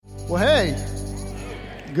Well, hey,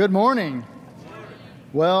 good morning.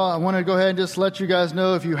 Well, I want to go ahead and just let you guys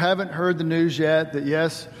know, if you haven't heard the news yet, that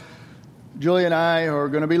yes, Julie and I are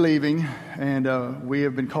going to be leaving, and we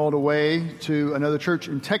have been called away to another church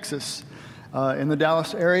in Texas, in the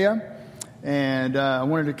Dallas area. And I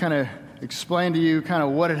wanted to kind of explain to you kind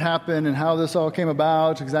of what had happened and how this all came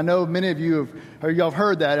about, because I know many of you have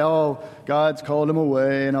heard that, oh, God's called him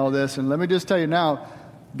away and all this. And let me just tell you now,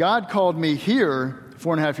 God called me here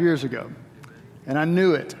 4.5 years ago, and I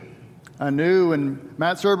knew it. I knew when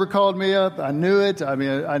Matt Serber called me up. I knew it. I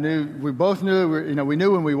mean, I knew. We both knew. We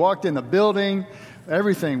knew when we walked in the building.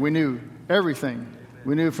 Everything. We knew everything.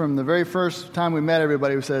 We knew from the very first time we met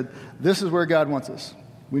everybody. We said, "This is where God wants us."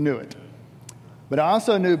 We knew it. But I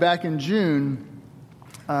also knew back in June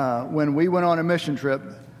when we went on a mission trip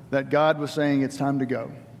that God was saying it's time to go.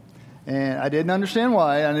 And I didn't understand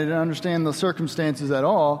why. I didn't understand the circumstances at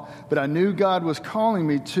all. But I knew God was calling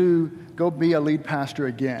me to go be a lead pastor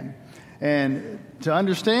again. And to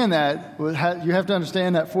understand that, you have to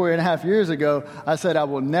understand that 4.5 years ago, I said I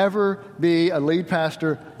will never be a lead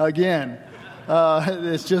pastor again.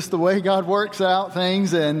 It's just the way God works out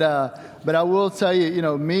things. And but I will tell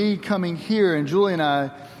you, me coming here, and Julie and I,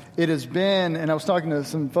 it has been, and I was talking to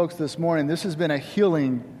some folks this morning, this has been a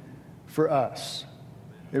healing for us.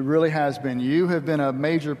 It really has been. You have been a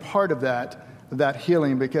major part of that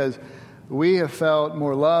healing, because we have felt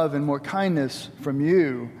more love and more kindness from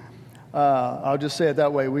you. I'll just say it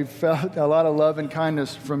that way. We've felt a lot of love and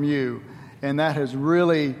kindness from you. And that has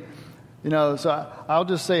really, so I'll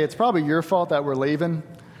just say it's probably your fault that we're leaving,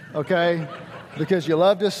 okay? Because you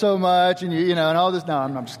loved us so much and, and all this. No,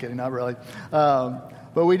 I'm just kidding. Not really. But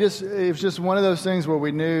it was just one of those things where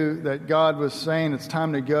we knew that God was saying it's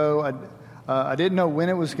time to go. I didn't know when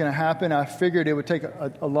it was going to happen. I figured it would take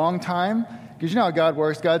a long time, because you know how God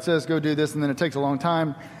works. God says, go do this, and then it takes a long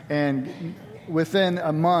time. And within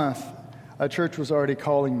a month, a church was already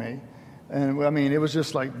calling me. And I mean, it was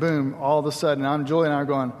just like, boom, all of a sudden. Julie and I are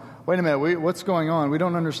going, wait a minute, what's going on? We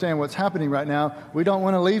don't understand what's happening right now. We don't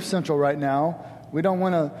want to leave Central right now. We don't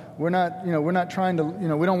want to, we're not trying to,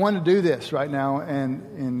 we don't want to do this right now.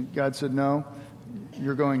 And God said, no,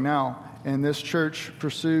 you're going now. And this church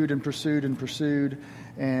pursued and pursued and pursued.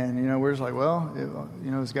 And, we're just like, well,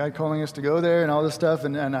 is God calling us to go there and all this stuff?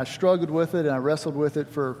 And I struggled with it, and I wrestled with it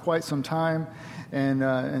for quite some time. And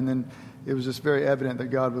then it was just very evident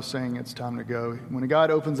that God was saying it's time to go. When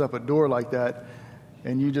God opens up a door like that,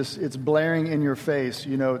 and it's blaring in your face,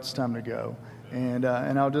 it's time to go. And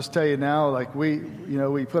I'll just tell you now, like we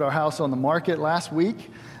put our house on the market last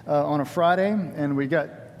week on a Friday, and we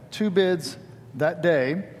got 2 bids that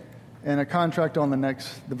day, and a contract on the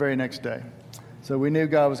very next day. So we knew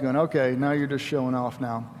God was going, okay, now you're just showing off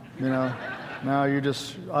now, Now you're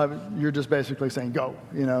just basically saying go,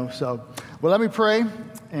 So, well, let me pray,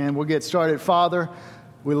 and we'll get started. Father,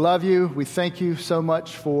 we love you. We thank you so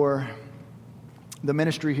much for the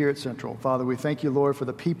ministry here at Central. Father, we thank you, Lord, for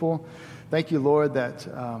the people. Thank you, Lord, that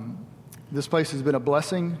this place has been a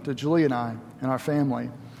blessing to Julie and I and our family.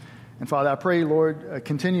 And Father, I pray, Lord, a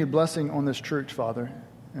continued blessing on this church, Father.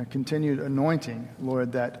 A continued anointing,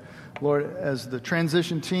 Lord, that, Lord, as the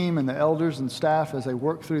transition team and the elders and staff, as they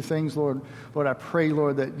work through things, Lord, I pray,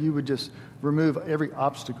 Lord, that you would just remove every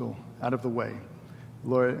obstacle out of the way,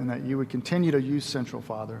 Lord, and that you would continue to use Central,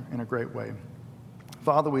 Father, in a great way.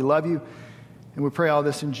 Father, we love you, and we pray all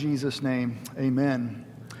this in Jesus' name. Amen.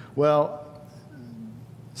 Well,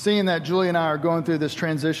 seeing that Julie and I are going through this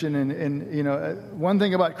transition, and one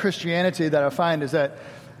thing about Christianity that I find is that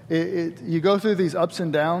you go through these ups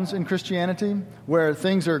and downs in Christianity, where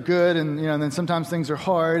things are good, and then sometimes things are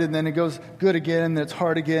hard, and then it goes good again, and then it's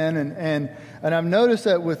hard again, and I've noticed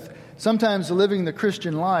that with sometimes living the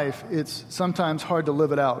Christian life, it's sometimes hard to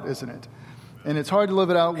live it out, isn't it? And it's hard to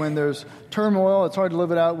live it out when there's turmoil. It's hard to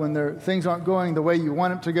live it out when things aren't going the way you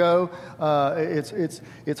want it to go.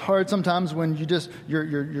 It's hard sometimes when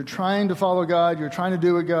you're trying to follow God. You're trying to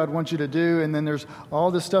do what God wants you to do, and then there's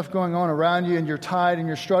all this stuff going on around you, and you're tired and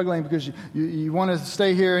you're struggling because you want to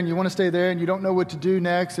stay here and you want to stay there, and you don't know what to do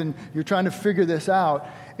next, and you're trying to figure this out.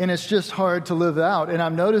 And it's just hard to live out. And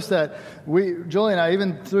I've noticed that Julie and I,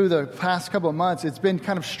 even through the past couple of months, it's been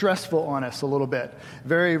kind of stressful on us a little bit.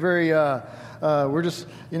 Very, very, we're just,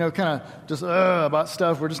 about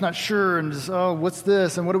stuff. We're just not sure, and just, what's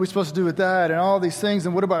this? And what are we supposed to do with that? And all these things.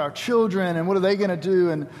 And what about our children? And what are they going to do?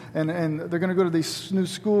 And they're going to go to these new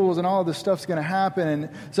schools, and all this stuff's going to happen. And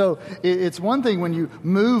so it's one thing when you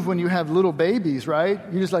move, when you have little babies, right?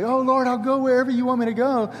 You're just like, oh, Lord, I'll go wherever you want me to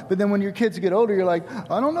go. But then when your kids get older, you're like,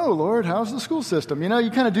 I don't know, Lord, how's the school system? You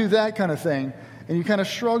kind of do that kind of thing, and you kind of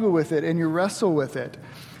struggle with it, and you wrestle with it.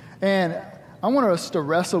 And I want us to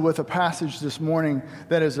wrestle with a passage this morning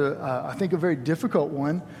that is, I think, a very difficult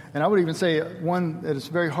one, and I would even say one that is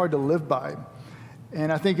very hard to live by.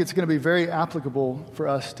 And I think it's going to be very applicable for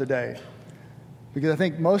us today. Because I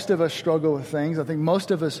think most of us struggle with things. I think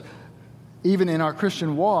most of us, even in our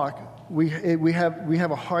Christian walk, we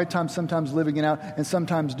have a hard time sometimes living it out and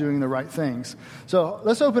sometimes doing the right things. So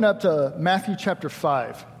let's open up to Matthew chapter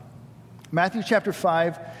 5. Matthew chapter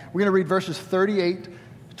 5, we're going to read verses 38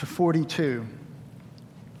 to 42.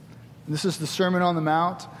 This is the Sermon on the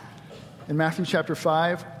Mount in Matthew chapter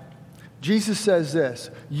 5. Jesus says this,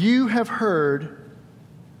 "You have heard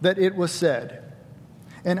that it was said,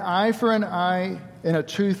 an eye for an eye and a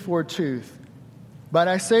tooth for a tooth. But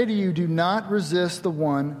I say to you, do not resist the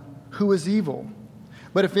one who is evil.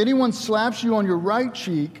 But if anyone slaps you on your right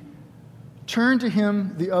cheek, turn to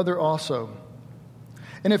him the other also.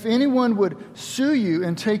 And if anyone would sue you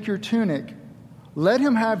and take your tunic, let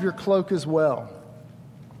him have your cloak as well.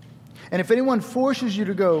 And if anyone forces you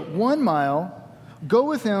to go 1 mile, go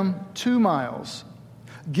with him 2 miles.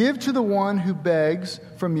 Give to the one who begs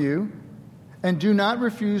from you, and do not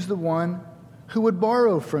refuse the one who would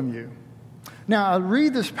borrow from you." Now, I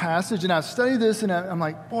read this passage, and I study this, and I'm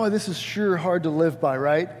like, boy, this is sure hard to live by,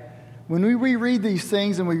 right? When we reread these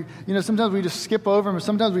things, and sometimes we just skip over them, or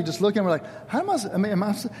sometimes we just look and we're like, what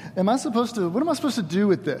am I supposed to do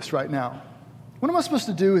with this right now? What am I supposed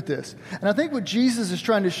to do with this? And I think what Jesus is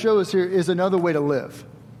trying to show us here is another way to live.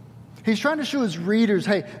 He's trying to show his readers,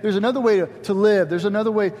 hey, there's another way to live. There's another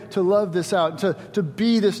way to love this out, to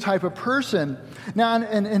be this type of person. Now,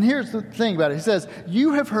 and here's the thing about it. He says,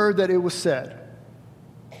 you have heard that it was said.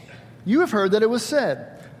 You have heard that it was said.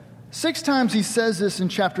 6 times he says this in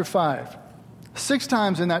chapter 5. 6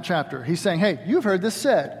 times in that chapter. He's saying, hey, you've heard this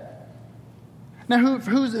said. Now,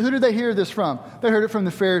 who did they hear this from? They heard it from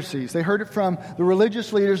the Pharisees. They heard it from the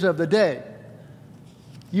religious leaders of the day.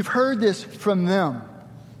 You've heard this from them.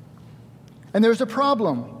 And there's a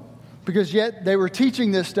problem, because yet they were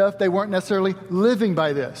teaching this stuff. They weren't necessarily living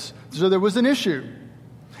by this. So there was an issue.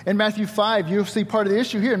 In Matthew 5, you'll see part of the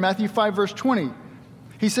issue here in Matthew 5, verse 20.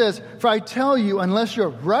 He says, "For I tell you, unless your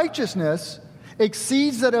righteousness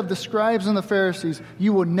exceeds that of the scribes and the Pharisees,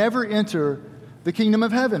 you will never enter the kingdom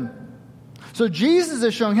of heaven." So Jesus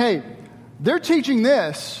is showing, hey, they're teaching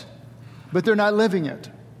this, but they're not living it.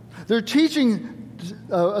 They're teaching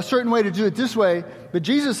a certain way to do it this way, but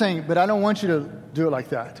Jesus is saying, but I don't want you to do it like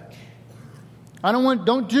that.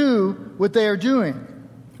 Don't do what they are doing.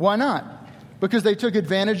 Why not? Because they took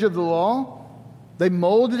advantage of the law. They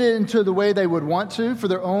molded it into the way they would want to for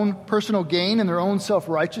their own personal gain and their own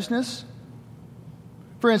self-righteousness.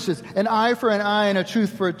 For instance, an eye for an eye and a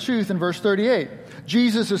tooth for a tooth in verse 38.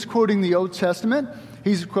 Jesus is quoting the Old Testament.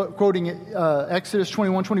 He's quoting Exodus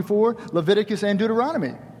 21:24, Leviticus, and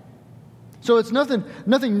Deuteronomy. So it's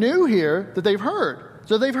nothing new here that they've heard.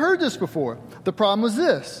 So they've heard this before. The problem was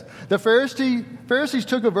this. The Pharisees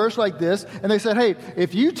took a verse like this, and they said, hey,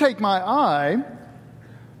 if you take my eye,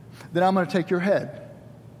 then I'm going to take your head.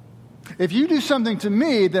 If you do something to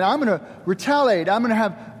me, then I'm going to retaliate. I'm going to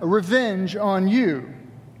have a revenge on you.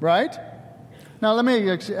 Right? Now, let me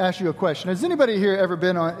ask you a question. Has anybody here ever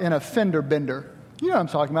been in a fender bender? You know what I'm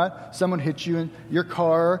talking about. Someone hits you in your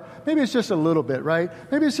car. Maybe it's just a little bit, right?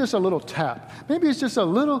 Maybe it's just a little tap. Maybe it's just a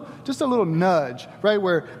little nudge, right?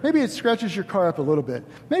 Where maybe it scratches your car up a little bit.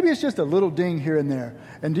 Maybe it's just a little ding here and there.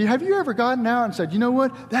 And have you ever gotten out and said, you know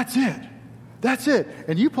what? That's it. That's it.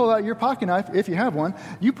 And you pull out your pocket knife, if you have one.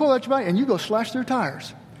 You pull out your bike and you go slash their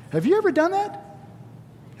tires. Have you ever done that?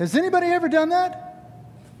 Has anybody ever done that?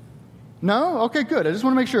 No? Okay, good. I just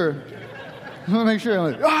want to make sure. I'm like,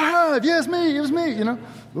 yes, me, it was me,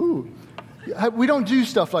 Ooh. We don't do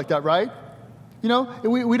stuff like that, right?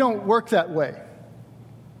 We don't work that way.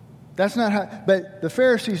 That's not how, but the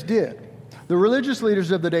Pharisees did. The religious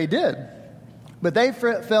leaders of the day did. But they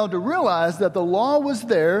failed to realize that the law was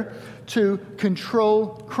there to control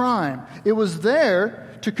crime. It was there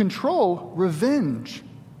to control revenge.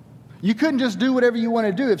 You couldn't just do whatever you want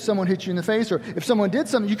to do if someone hit you in the face, or if someone did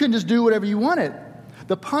something, you couldn't just do whatever you wanted.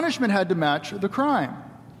 The punishment had to match the crime.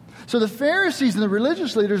 So the Pharisees and the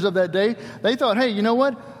religious leaders of that day, they thought, hey, you know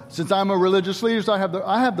what? Since I'm a religious leader, so I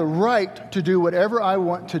have the right to do whatever I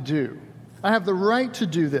want to do. I have the right to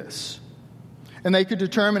do this. And they could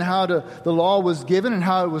determine how the law was given and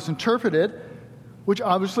how it was interpreted, which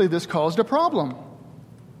obviously this caused a problem.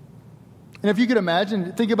 And if you could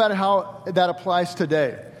imagine, think about how that applies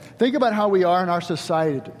today. Think about how we are in our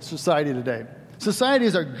society today. Society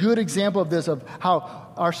is a good example of this, of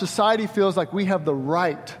how our society feels like we have the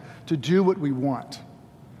right to do what we want.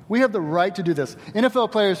 We have the right to do this.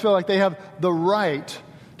 NFL players feel like they have the right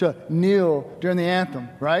to kneel during the anthem,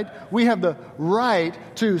 right? We have the right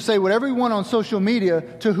to say whatever we want on social media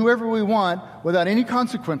to whoever we want without any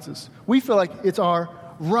consequences. We feel like it's our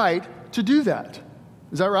right to do that.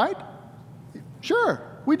 Is that right? Sure,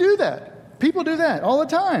 we do that. People do that all the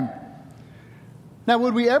time. Now,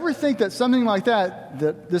 would we ever think that something like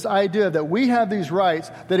that this idea that we have these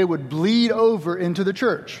rights, that it would bleed over into the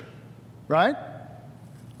church? Right?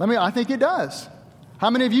 I think it does. How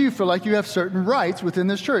many of you feel like you have certain rights within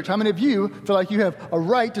this church? How many of you feel like you have a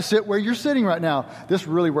right to sit where you're sitting right now? This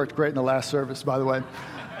really worked great in the last service, by the way,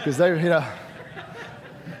 because they're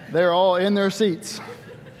all in their seats.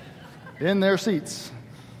 In their seats.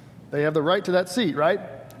 They have the right to that seat, right?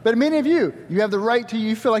 But many of you have the right to,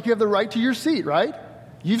 you feel like you have the right to your seat, right?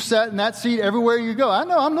 You've sat in that seat everywhere you go. I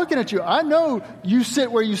know, I'm looking at you. I know you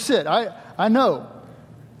sit where you sit. I know.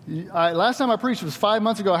 Last time I preached was 5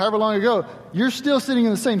 months ago, however long ago. You're still sitting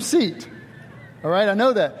in the same seat. All right, I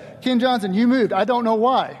know that. Ken Johnson, you moved. I don't know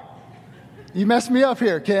why. You messed me up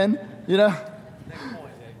here, Ken. You know? Next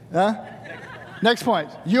point, huh? Next point.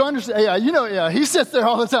 You understand? Yeah, he sits there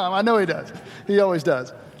all the time. I know he does. He always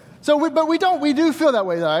does. So, we do feel that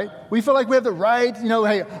way, right? We feel like we have the right,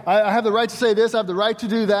 hey, I have the right to say this, I have the right to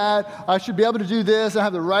do that, I should be able to do this, I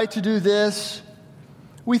have the right to do this.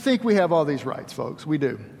 We think we have all these rights, folks. We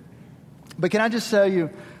do. But can I just tell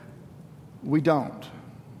you, we don't.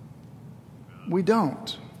 We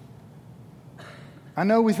don't. I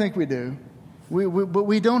know we think we do, but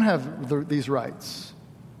we don't have these rights.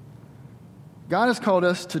 God has called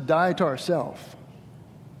us to die to ourselves.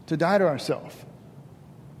 To die to ourselves.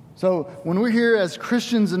 So when we're here as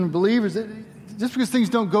Christians and believers, just because things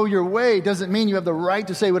don't go your way doesn't mean you have the right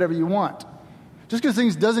to say whatever you want. Just because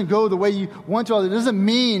things doesn't go the way you want to, it doesn't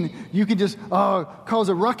mean you can just cause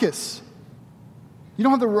a ruckus. You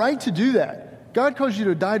don't have the right to do that. God calls you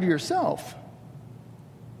to die to yourself.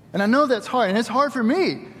 And I know that's hard, and it's hard for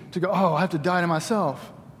me to go, I have to die to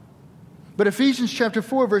myself. But Ephesians chapter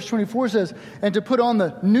 4, verse 24 says, and to put on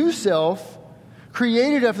the new self,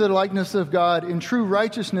 created after the likeness of God in true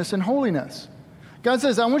righteousness and holiness. God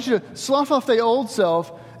says, I want you to slough off the old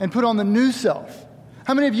self and put on the new self.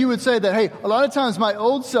 How many of you would say that, hey, a lot of times my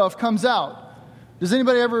old self comes out? Does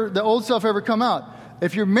anybody the old self ever come out?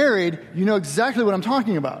 If you're married, you know exactly what I'm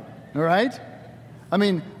talking about, all right? I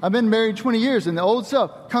mean, I've been married 20 years and the old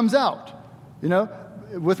self comes out,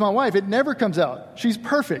 With my wife, it never comes out. She's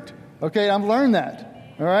perfect, okay? I've learned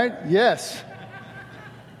that, all right? Yes.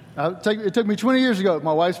 It took me 20 years ago.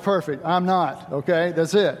 My wife's perfect. I'm not, okay?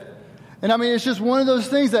 That's it. And it's just one of those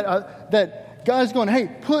things that God's going,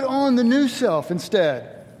 hey, put on the new self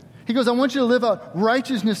instead. He goes, I want you to live out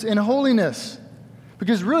righteousness and holiness.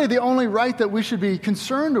 Because really the only right that we should be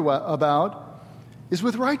concerned about is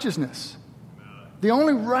with righteousness. The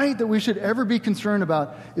only right that we should ever be concerned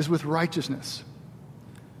about is with righteousness.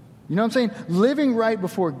 You know what I'm saying? Living right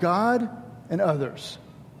before God and others.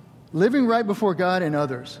 Living right before God and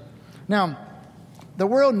others. Now, the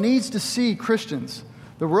world needs to see Christians.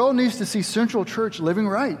 The world needs to see Central Church living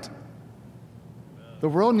right. The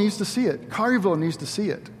world needs to see it. Collierville needs to see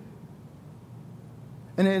it.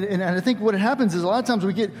 And I think what happens is a lot of times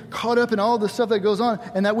we get caught up in all the stuff that goes on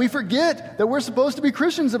and that we forget that we're supposed to be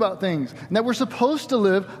Christians about things and that we're supposed to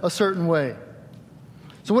live a certain way.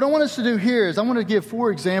 So what I want us to do here is I want to give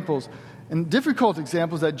 4 examples, and difficult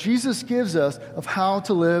examples that Jesus gives us of how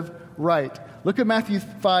to live right. Look at Matthew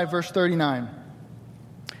 5, verse 39.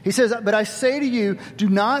 He says, but I say to you, do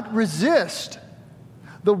not resist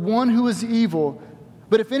the one who is evil,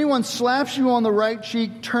 but if anyone slaps you on the right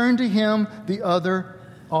cheek, turn to him the other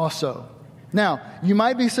also. Now, you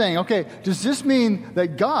might be saying, okay, does this mean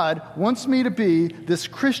that God wants me to be this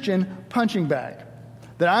Christian punching bag?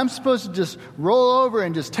 That I'm supposed to just roll over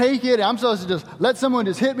and just take it? I'm supposed to just let someone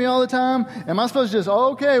just hit me all the time? Am I supposed to just,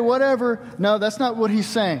 okay, whatever? No, that's not what he's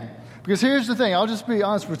saying. Because here's the thing, I'll just be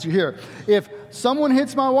honest with you here. If someone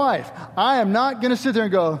hits my wife, I am not going to sit there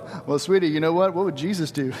and go, well, sweetie, you know what? What would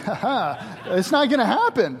Jesus do? It's not going to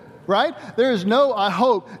happen, right? There is I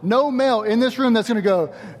hope, no male in this room that's going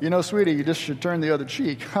to go, sweetie, you just should turn the other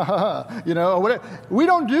cheek. Or whatever. We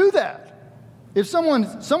don't do that. If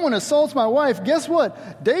someone assaults my wife, guess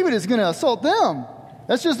what? David is going to assault them.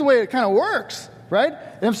 That's just the way it kind of works, right?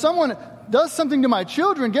 And if someone does something to my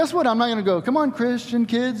children, guess what? I'm not going to go, come on, Christian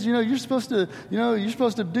kids, you're supposed to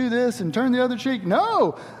do this and turn the other cheek.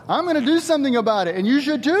 No, I'm going to do something about it, and you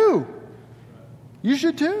should too. You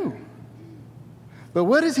should too. But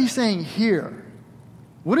what is he saying here?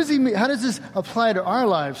 What does he mean? How does this apply to our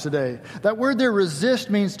lives today? That word there, resist,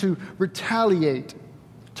 means to retaliate.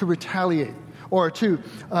 To retaliate. Or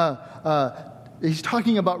he's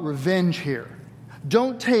talking about revenge here.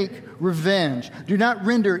 Don't take revenge. Do not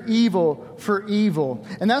render evil for evil.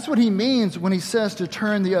 And that's what he means when he says to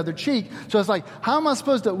turn the other cheek. So it's like, how am I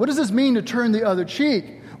supposed to, what does this mean to turn the other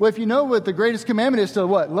cheek? Well, if you know what the greatest commandment is to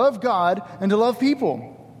what? Love God and to love people.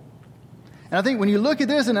 And I think when you look at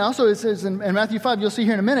this, and also it says in Matthew 5, you'll see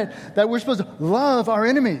here in a minute, that we're supposed to love our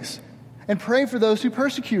enemies and pray for those who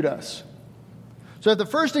persecute us. So the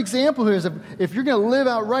first example here is if you're going to live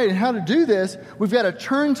out right and how to do this, we've got to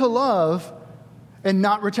turn to love and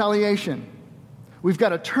not retaliation. We've got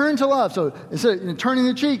to turn to love. So instead of turning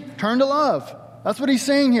the cheek, turn to love. That's what he's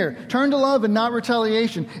saying here. Turn to love and not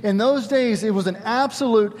retaliation. In those days, it was an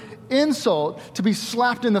absolute insult to be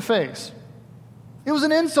slapped in the face. It was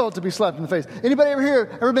an insult to be slapped in the face. Anybody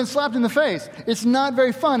ever been slapped in the face? It's not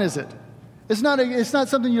very fun, is it? It's not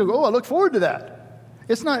something you go, oh, I look forward to that.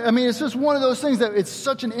 It's not, it's just one of those things that it's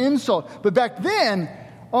such an insult. But back then,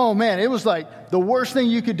 oh man, it was like the worst thing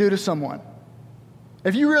you could do to someone.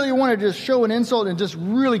 If you really wanted to just show an insult and just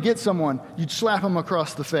really get someone, you'd slap them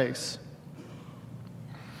across the face.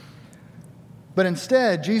 But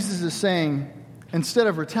instead, Jesus is saying, instead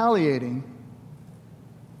of retaliating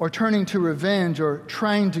or turning to revenge or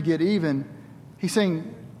trying to get even, he's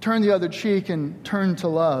saying, turn the other cheek and turn to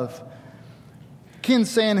love. Ken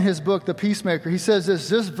Sand, in his book, The Peacemaker, he says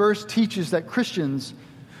this verse teaches that Christians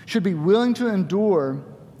should be willing to endure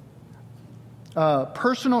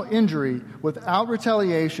personal injury without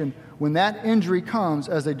retaliation when that injury comes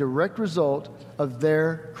as a direct result of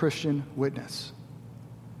their Christian witness.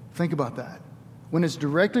 Think about that. When it's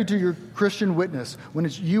directly to your Christian witness, when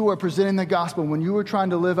it's you are presenting the gospel, when you are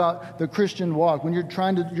trying to live out the Christian walk, when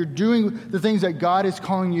you're doing the things that God is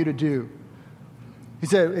calling you to do. He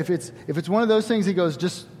said, if it's one of those things, he goes,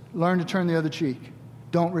 just learn to turn the other cheek.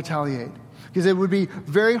 Don't retaliate. Because it would be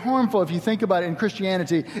very harmful if you think about it in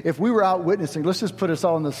Christianity, if we were out witnessing. Let's just put us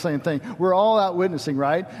all in the same thing. We're all out witnessing,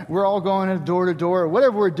 right? We're all going door to door, or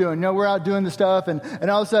whatever we're doing. We're out doing the stuff, and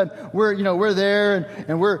all of a sudden we're there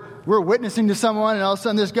and we're witnessing to someone, and all of a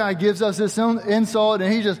sudden this guy gives us this insult,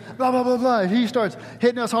 and he just blah blah blah blah. He starts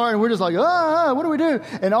hitting us hard, and we're just like, what do we do?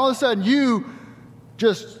 And all of a sudden you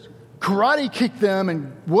just karate kick them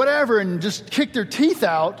and whatever, and just kick their teeth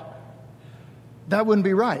out. That wouldn't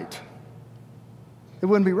be right. It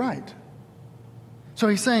wouldn't be right. So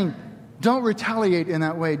he's saying, don't retaliate in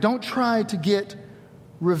that way. Don't try to get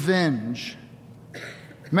revenge.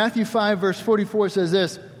 Matthew 5, verse 44 says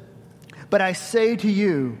this, but I say to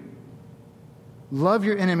you, love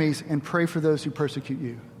your enemies and pray for those who persecute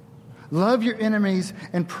you. Love your enemies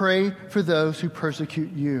and pray for those who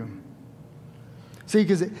persecute you. See,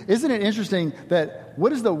 because isn't it interesting that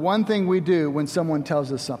what is the one thing we do when someone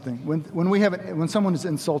tells us something? When someone is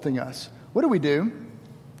insulting us, what do?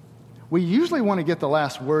 We usually want to get the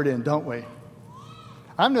last word in, don't we?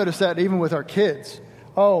 I've noticed that even with our kids.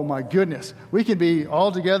 Oh my goodness. We can be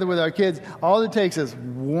all together with our kids. All it takes is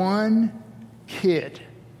one kid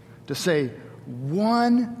to say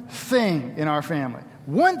one thing in our family.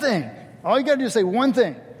 One thing. All you got to do is say one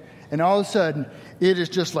thing. And all of a sudden, it is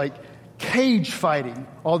just like cage fighting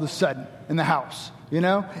all of a sudden in the house.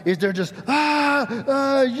 Is they're just,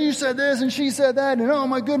 you said this and she said that, and oh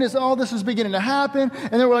my goodness, all this is beginning to happen.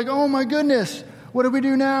 And then we're like, oh my goodness, what do we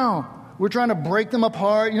do now? We're trying to break them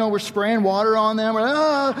apart. We're spraying water on them. We're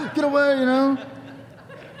like, get away,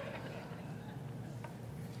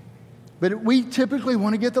 But we typically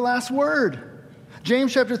want to get the last word.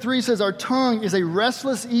 James chapter 3 says, our tongue is a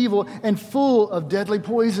restless evil and full of deadly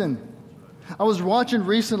poison. I was watching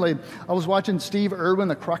Steve Irwin,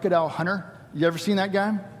 the crocodile hunter. You ever seen that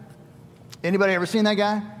guy? Anybody ever seen that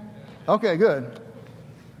guy? Okay, good.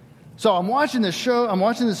 So I'm watching this show. I'm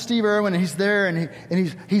watching this Steve Irwin, and he's there, and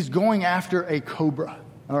he's going after a cobra.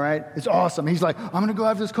 All right, it's awesome. He's like, I'm going to go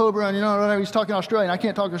after this cobra, and whatever. He's talking Australian. I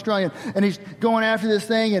can't talk Australian, and he's going after this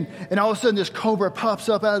thing, and all of a sudden this cobra pops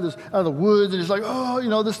up out of the woods, and it's like,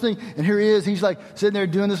 this thing, and here he is. He's like sitting there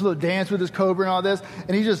doing this little dance with this cobra and all this,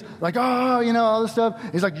 and he's just like, all this stuff.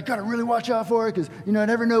 He's like, you got to really watch out for it because I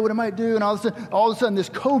never know what it might do. And all of a sudden, this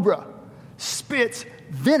cobra spits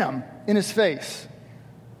venom in his face.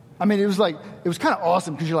 It was kind of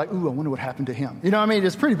awesome because you're like, ooh, I wonder what happened to him.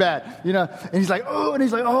 It's pretty bad, And he's like, oh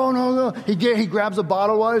no. He grabs a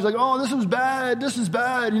bottle of water. He's like, oh, this is bad.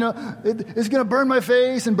 It's going to burn my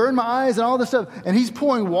face and burn my eyes and all this stuff. And he's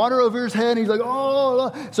pouring water over his head. And he's like,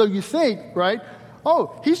 oh. So you think, right?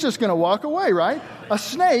 Oh, he's just going to walk away, right? A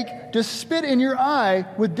snake just spit in your eye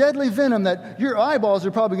with deadly venom that your eyeballs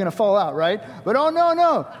are probably going to fall out, right? But oh,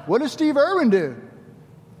 no. What does Steve Irwin do?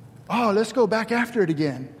 Oh, let's go back after it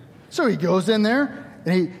again. So he goes in there,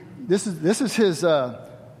 and this is his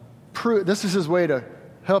way to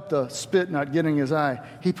help the spit not getting his eye,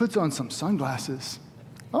 he puts on some sunglasses.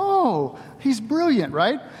 Oh, he's brilliant,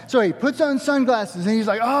 right? So he puts on sunglasses and he's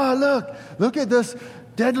like, oh, look at this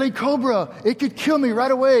deadly cobra. It could kill me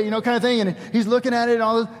right away, kind of thing. And he's looking at it and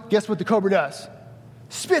all this. Guess what the cobra does?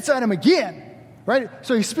 Spits at him again, right?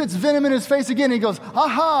 So he spits venom in his face again. And he goes,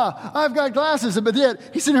 aha, I've got glasses. But yet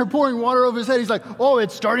he's sitting there pouring water over his head. He's like, oh,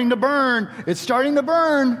 it's starting to burn. It's starting to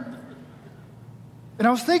burn. And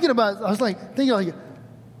I was thinking, isn't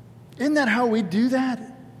that how we do that?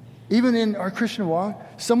 Even in our Christian walk,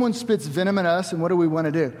 someone spits venom at us, and what do we want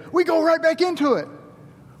to do? We go right back into it.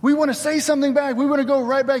 We want to say something back. We want to go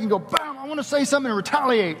right back and go, bam, I want to say something and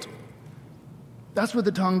retaliate. That's what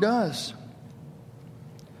the tongue does.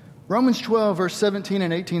 Romans 12, verse 17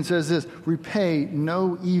 and 18 says this, repay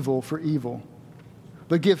no evil for evil,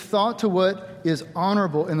 but give thought to what is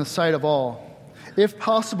honorable in the sight of all. If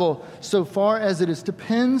possible, so far as it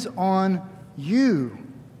depends on you,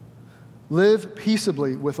 live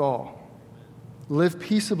peaceably with all. Live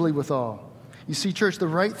peaceably with all. You see, church, the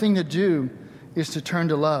right thing to do is to turn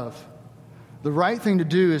to love. The right thing to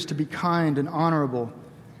do is to be kind and honorable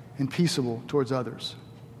and peaceable towards others.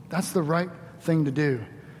 That's the right thing to do.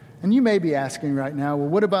 And you may be asking right now, well,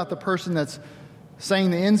 what about the person that's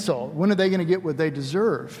saying the insult? When are they going to get what they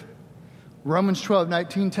deserve? Romans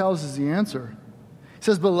 12:19 tells us the answer. It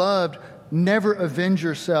says, beloved, never avenge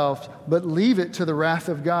yourselves, but leave it to the wrath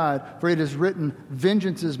of God, for it is written,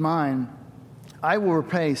 vengeance is mine. I will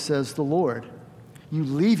repay, says the Lord. You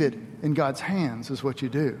leave it in God's hands is what you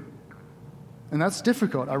do. And that's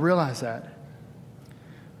difficult. I realize that.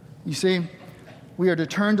 You see, we are to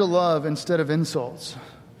turn to love instead of insults.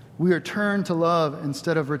 We are turned to love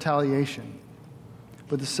instead of retaliation.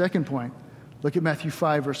 But the second point, look at Matthew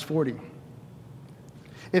 5, verse 40.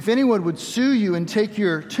 If anyone would sue you and take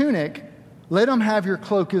your tunic, let him have your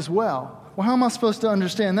cloak as well. Well, how am I supposed to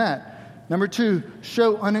understand that? Number 2,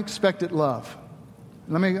 show unexpected love.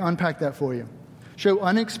 Let me unpack that for you. Show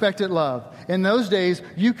unexpected love. In those days,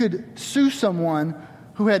 you could sue someone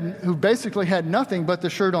who basically had nothing but the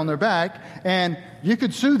shirt on their back, and you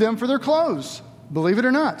could sue them for their clothes, believe it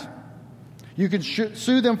or not. You could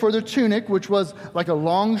sue them for their tunic, which was like a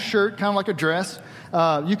long shirt, kind of like a dress.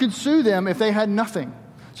 You could sue them if they had nothing.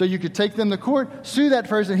 So you could take them to court, sue that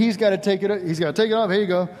person. He's got to take it off. Here you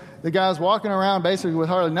go. The guy's walking around basically with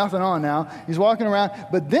hardly nothing on now. He's walking around.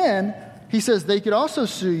 But then he says they could also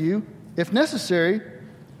sue you, if necessary,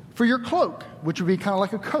 for your cloak, which would be kind of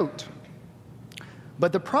like a coat.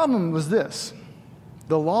 But the problem was this.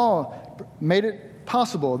 The law made it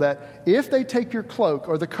possible that if they take your cloak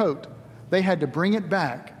or the coat, they had to bring it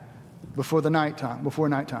back before nighttime.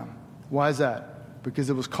 Why is that? Because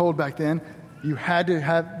it was cold back then. They had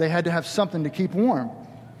to have something to keep warm.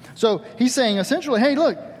 So he's saying essentially, hey,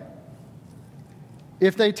 look,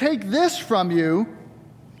 if they take this from you,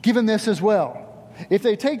 give them this as well. If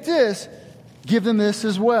they take this, give them this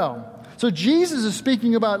as well. So Jesus is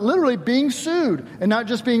speaking about literally being sued and not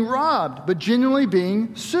just being robbed, but genuinely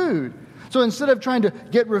being sued. So instead of trying to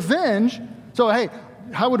get revenge, hey,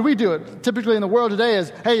 how would we do it? Typically in the world today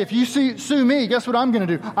is, hey, if you sue me, guess what I'm going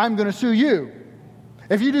to do? I'm going to sue you.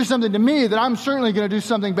 If you do something to me, then I'm certainly going to do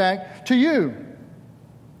something back to you.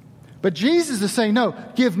 But Jesus is saying, no,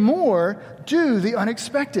 give more, do the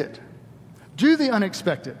unexpected. Do the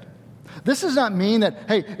unexpected. This does not mean that,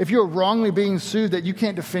 hey, if you're wrongly being sued, that you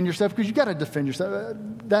can't defend yourself, because you got to defend yourself.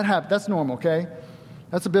 That's normal, okay?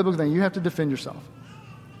 That's a biblical thing. You have to defend yourself.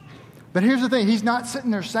 But here's the thing. He's not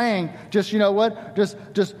sitting there saying, just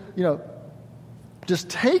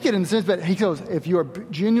take it in the sense that he goes, if you are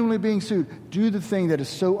genuinely being sued, do the thing that is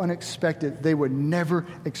so unexpected they would never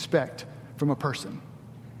expect from a person.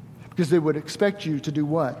 Because they would expect you to do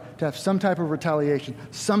what? To have some type of retaliation,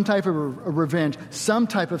 some type of revenge, some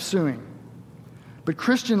type of suing. But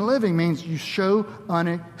Christian living means you show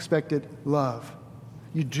unexpected love.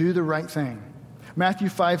 You do the right thing. Matthew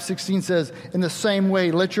 5:16 says, in the same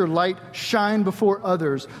way, let your light shine before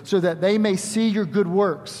others so that they may see your good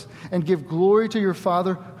works and give glory to your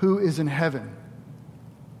Father who is in heaven.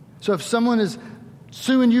 So if someone is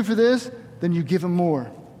suing you for this, then you give them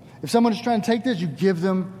more. If someone is trying to take this, you give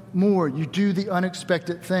them more. You do the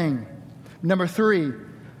unexpected thing. Number 3,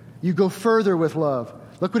 you go further with love.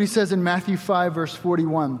 Look what he says in Matthew 5, verse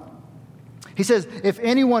 41. He says, if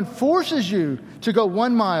anyone forces you to go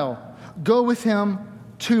 1 mile, go with him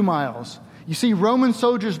 2 miles. You see, Roman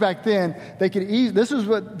soldiers back then, this is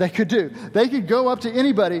what they could do. They could go up to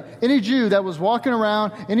anybody, any Jew that was walking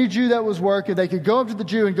around, any Jew that was working, they could go up to the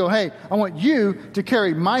Jew and go, hey, I want you to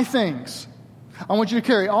carry my things. I want you to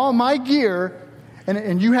carry all my gear,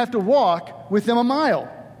 and you have to walk with them 1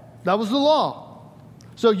 mile. That was the law.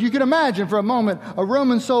 So you can imagine for a moment, a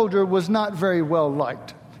Roman soldier was not very well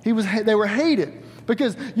liked. They were hated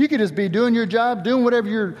because you could just be doing your job, doing whatever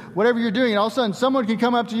you're doing, and all of a sudden someone can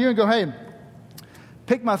come up to you and go, hey,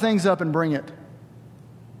 pick my things up and bring it.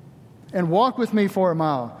 And walk with me for a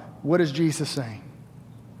mile. What is Jesus saying?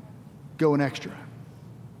 Go an extra.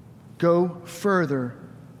 Go further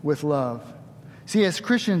with love. See, as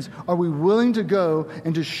Christians, are we willing to go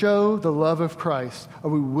and to show the love of Christ? Are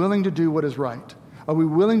we willing to do what is right? Are we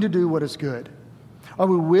willing to do what is good? Are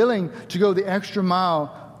we willing to go the extra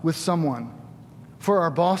mile with someone? For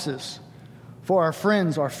our bosses, for our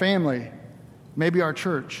friends, our family, maybe our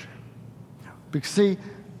church. Because see,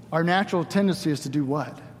 our natural tendency is to do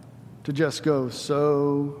what? To just go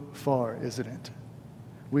so far, isn't it?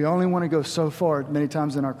 We only want to go so far many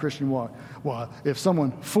times in our Christian walk. Well, if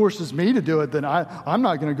someone forces me to do it, then I'm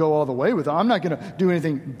not going to go all the way with it. I'm not going to do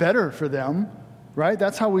anything better for them, right?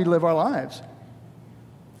 That's how we live our lives.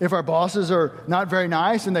 If our bosses are not very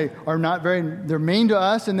nice and they're mean to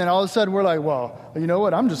us, and then all of a sudden we're like, well, you know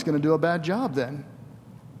what? I'm just going to do a bad job then.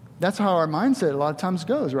 That's how our mindset a lot of times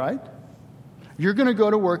goes, right? You're going to go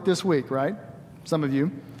to work this week, right? Some of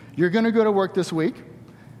you. You're going to go to work this week,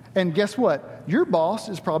 and guess what? Your boss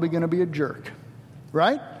is probably going to be a jerk,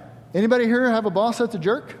 right? Anybody here have a boss that's a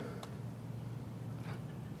jerk?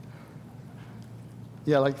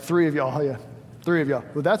 Yeah, like 3 of y'all, yeah. 3 of y'all.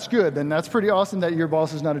 Well, that's good. Then that's pretty awesome that your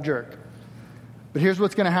boss is not a jerk. But here's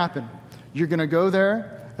what's going to happen. You're going to go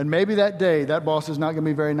there, and maybe that day, that boss is not going to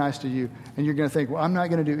be very nice to you. And you're going to think, well, I'm not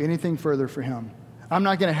going to do anything further for him. I'm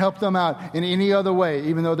not going to help them out in any other way,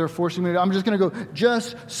 even though they're forcing me to. I'm just going to go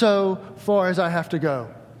just so far as I have to go.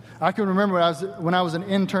 I can remember when I was an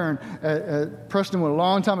intern at Prestonwood a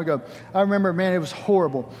long time ago. I remember, man, it was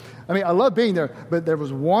horrible. I mean, I love being there, but there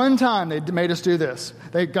was one time they made us do this.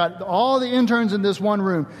 They got all the interns in this one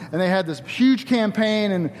room, and they had this huge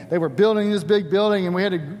campaign, and they were building this big building, and we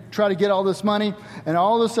had to try to get all this money. And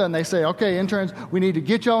all of a sudden, they say, okay, interns, we need to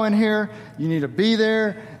get y'all in here. You need to be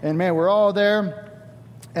there. And, man, we're all there.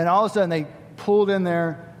 And all of a sudden, they pulled in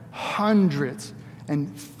there hundreds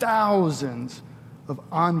and thousands of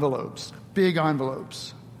envelopes, big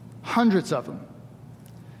envelopes, hundreds of them.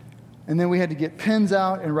 And then we had to get pens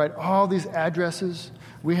out and write all these addresses.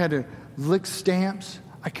 We had to lick stamps.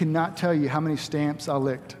 I cannot tell you how many stamps I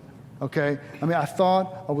licked, okay? I mean, I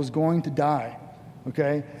thought I was going to die,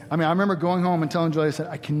 okay? I mean, I remember going home and telling Julia, I said,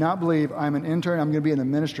 I cannot believe I'm an intern, I'm going to be in the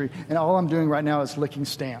ministry, and all I'm doing right now is licking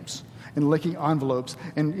stamps and licking envelopes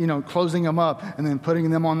and, closing them up and then putting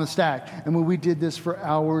them on the stack. And when we did this for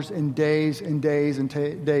hours and days and days and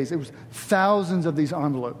days, it was thousands of these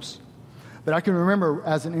envelopes. But I can remember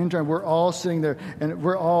as an intern, we're all sitting there and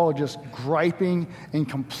we're all just griping and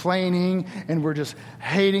complaining, and we're just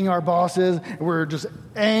hating our bosses, and we're just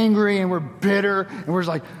angry and we're bitter, and we're just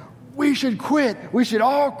like, we should quit. We should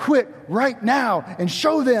all quit right now and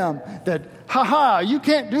show them that, you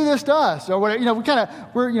can't do this to us. Or whatever.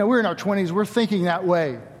 We're in our 20s. We're thinking that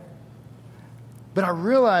way. But I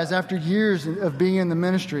realized after years of being in the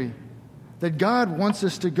ministry that God wants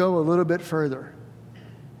us to go a little bit further.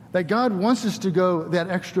 That God wants us to go that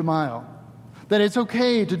extra mile. That it's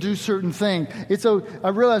okay to do certain things. I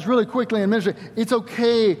realized really quickly in ministry, it's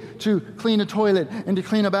okay to clean a toilet and to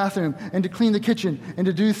clean a bathroom and to clean the kitchen and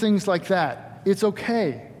to do things like that. It's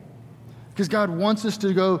okay. Because God wants us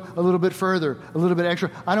to go a little bit further, a little bit extra.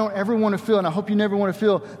 I don't ever want to feel, and I hope you never want to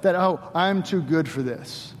feel that, I'm too good for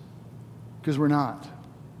this. Because we're not.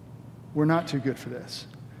 We're not too good for this.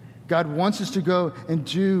 God wants us to go and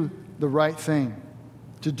do the right thing.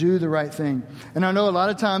 To do the right thing. And I know a lot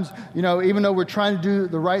of times, even though we're trying to do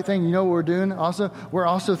the right thing, you know what we're doing also? We're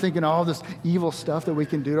also thinking all this evil stuff that we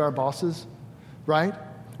can do to our bosses, right?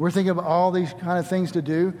 We're thinking of all these kind of things to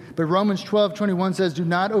do. But Romans 12:21 says, do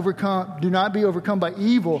not be overcome by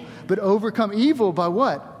evil, but overcome evil by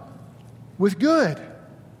what? With good.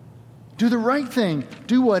 Do the right thing.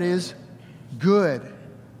 Do what is good.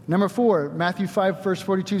 Number 4, Matthew 5, verse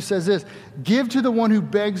 42 says this, give to the one who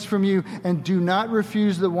begs from you, and do not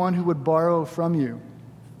refuse the one who would borrow from you.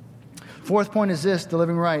 4th point is this, the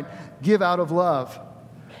living right, give out of love.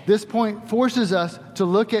 This point forces us to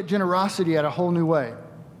look at generosity at a whole new way.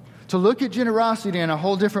 To look at generosity in a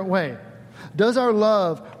whole different way. Does our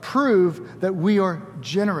love prove that we are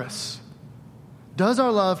generous? Does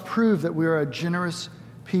our love prove that we are a generous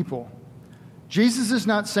people? Jesus is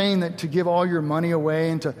not saying that to give all your money away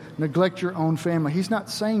and to neglect your own family. He's not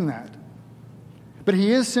saying that. But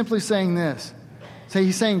he is simply saying this.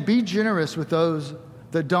 He's saying be generous with those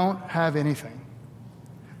that don't have anything.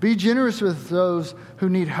 Be generous with those who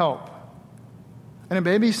need help. And it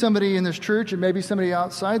may be somebody in this church, it may be somebody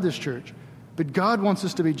outside this church. But God wants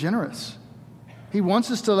us to be generous. He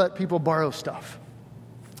wants us to let people borrow stuff.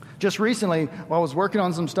 Just recently, while I was working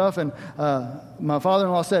on some stuff, and my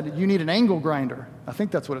father-in-law said, you need an angle grinder. I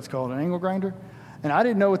think that's what it's called, an angle grinder. And I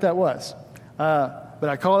didn't know what that was. But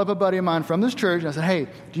I called up a buddy of mine from this church, and I said, hey,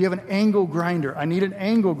 do you have an angle grinder? I need an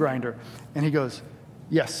angle grinder. And he goes,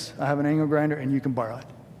 yes, I have an angle grinder, and you can borrow it.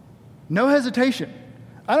 No hesitation.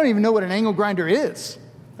 I don't even know what an angle grinder is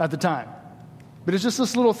at the time. But it's just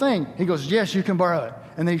this little thing. He goes, yes, you can borrow it.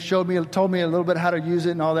 And they told me a little bit how to use it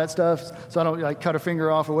and all that stuff, so I don't cut a finger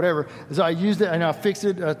off or whatever. So I used it, and I fixed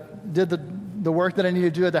it, did the work that I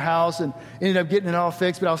needed to do at the house, and ended up getting it all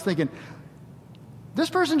fixed. But I was thinking, this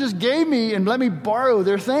person just gave me and let me borrow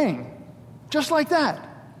their thing. Just like that.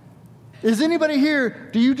 Is anybody here,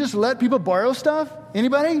 do you just let people borrow stuff?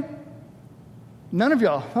 Anybody? None of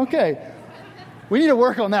y'all. Okay. We need to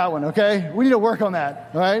work on that one, okay? We need to work on that,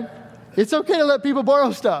 all right? It's okay to let people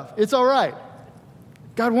borrow stuff. It's all right.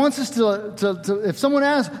 God wants us to if someone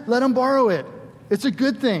asks, let them borrow it. It's a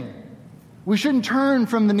good thing. We shouldn't turn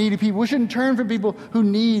from the needy people. We shouldn't turn from people who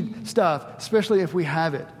need stuff, especially if we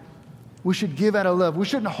have it. We should give out of love. We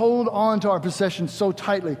shouldn't hold on to our possessions so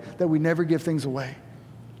tightly that we never give things away.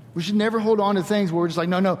 We should never hold on to things where we're just like,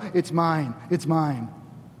 no, it's mine. It's mine.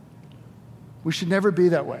 We should never be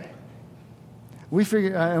that way. We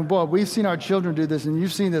figure, we've seen our children do this, and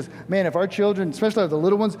you've seen this. Man, if our children, especially the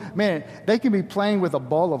little ones, man, they can be playing with a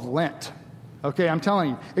ball of lint. Okay, I'm telling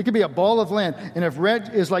you. It could be a ball of lint, and if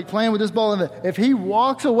Red is like playing with this ball of lint, if he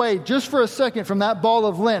walks away just for a second from that ball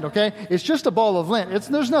of lint, okay, it's just a ball of lint.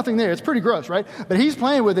 There's nothing there. It's pretty gross, right? But he's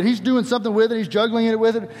playing with it. He's doing something with it. He's juggling it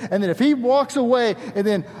with it. And then if he walks away, and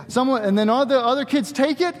then all the other kids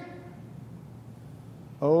take it,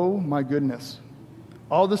 oh my goodness.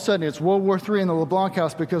 All of a sudden, it's World War III in the LeBlanc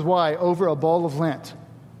house because why? Over a ball of lint.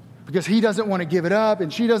 Because he doesn't want to give it up,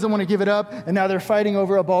 and she doesn't want to give it up, and now they're fighting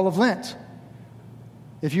over a ball of lint.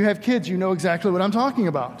 If you have kids, you know exactly what I'm talking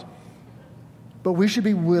about. But we should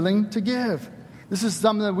be willing to give. This is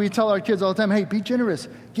something that we tell our kids all the time. Hey, be generous.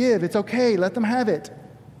 Give. It's okay. Let them have it.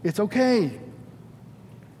 It's okay.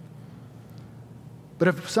 But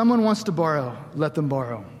if someone wants to borrow, let them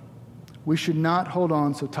borrow. We should not hold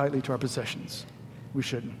on so tightly to our possessions. We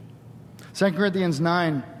shouldn't. 2 Corinthians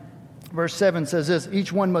 9, verse 7 says this,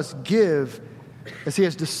 each one must give as he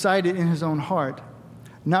has decided in his own heart,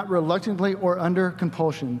 not reluctantly or under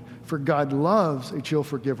compulsion, for God loves a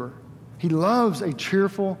cheerful giver. He loves a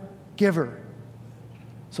cheerful giver.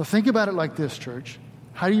 So think about it like this, church.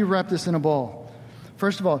 How do you wrap this in a ball?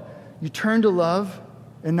 First of all, you turn to love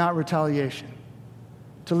and not retaliation.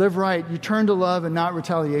 To live right, you turn to love and not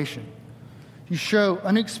retaliation. You show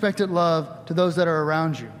unexpected love to those that are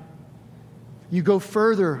around you. You go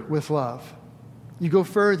further with love. You go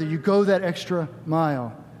further. You go that extra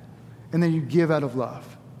mile. And then you give out of love.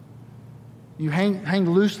 You hang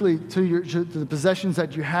loosely to the possessions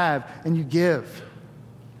that you have, and you give.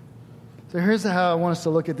 So here's how I want us to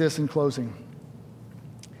look at this in closing.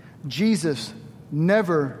 Jesus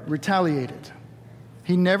never retaliated.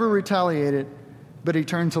 He never retaliated, but he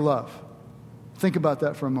turned to love. Think about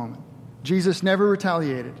that for a moment. Jesus never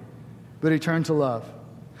retaliated, but he turned to love.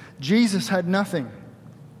 Jesus had nothing,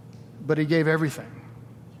 but he gave everything.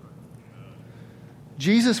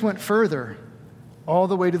 Jesus went further all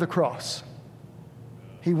the way to the cross.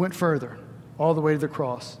 He went further all the way to the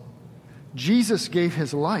cross. Jesus gave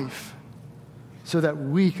his life so that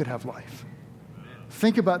we could have life.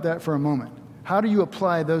 Think about that for a moment. How do you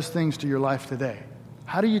apply those things to your life today?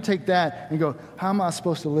 How do you take that and go, how am I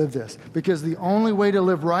supposed to live this? Because the only way to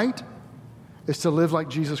live right is to live like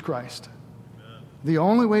Jesus Christ. The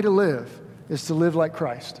only way to live is to live like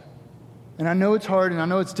Christ. And I know it's hard and I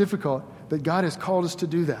know it's difficult, but God has called us to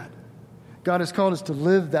do that. God has called us to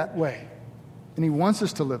live that way. And he wants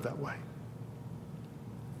us to live that way.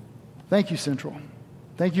 Thank you, Central.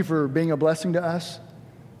 Thank you for being a blessing to us.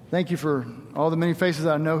 Thank you for all the many faces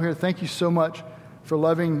that I know here. Thank you so much for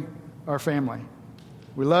loving our family.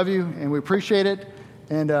 We love you and we appreciate it.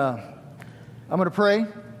 And I'm going to pray.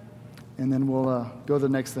 And then we'll go to the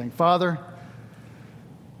next thing. Father,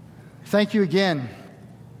 thank you again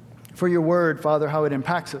for your word, Father, how it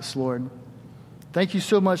impacts us, Lord. Thank you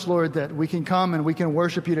so much, Lord, that we can come and we can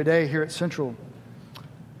worship you today here at Central.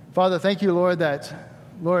 Father, thank you, Lord, that,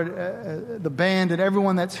 Lord, the band and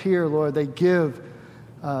everyone that's here, Lord, they give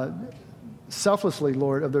selflessly,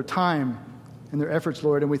 Lord, of their time and their efforts,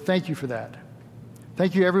 Lord, and we thank you for that.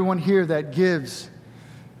 Thank you, everyone here that gives,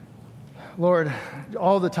 Lord,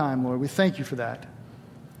 all the time, Lord. We thank you for that.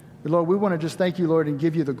 But Lord, we want to just thank you, Lord, and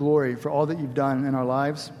give you the glory for all that you've done in our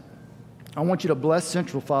lives. I want you to bless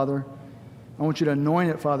Central, Father. I want you to anoint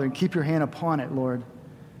it, Father, and keep your hand upon it, Lord.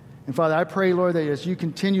 And Father, I pray, Lord, that as you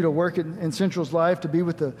continue to work in Central's life, to be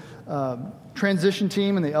with the transition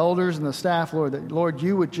team and the elders and the staff, Lord, that, Lord,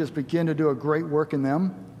 you would just begin to do a great work in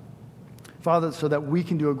them, Father, so that we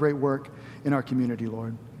can do a great work in our community,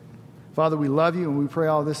 Lord. Father, we love you, and we pray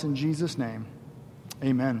all this in Jesus' name.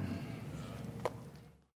 Amen.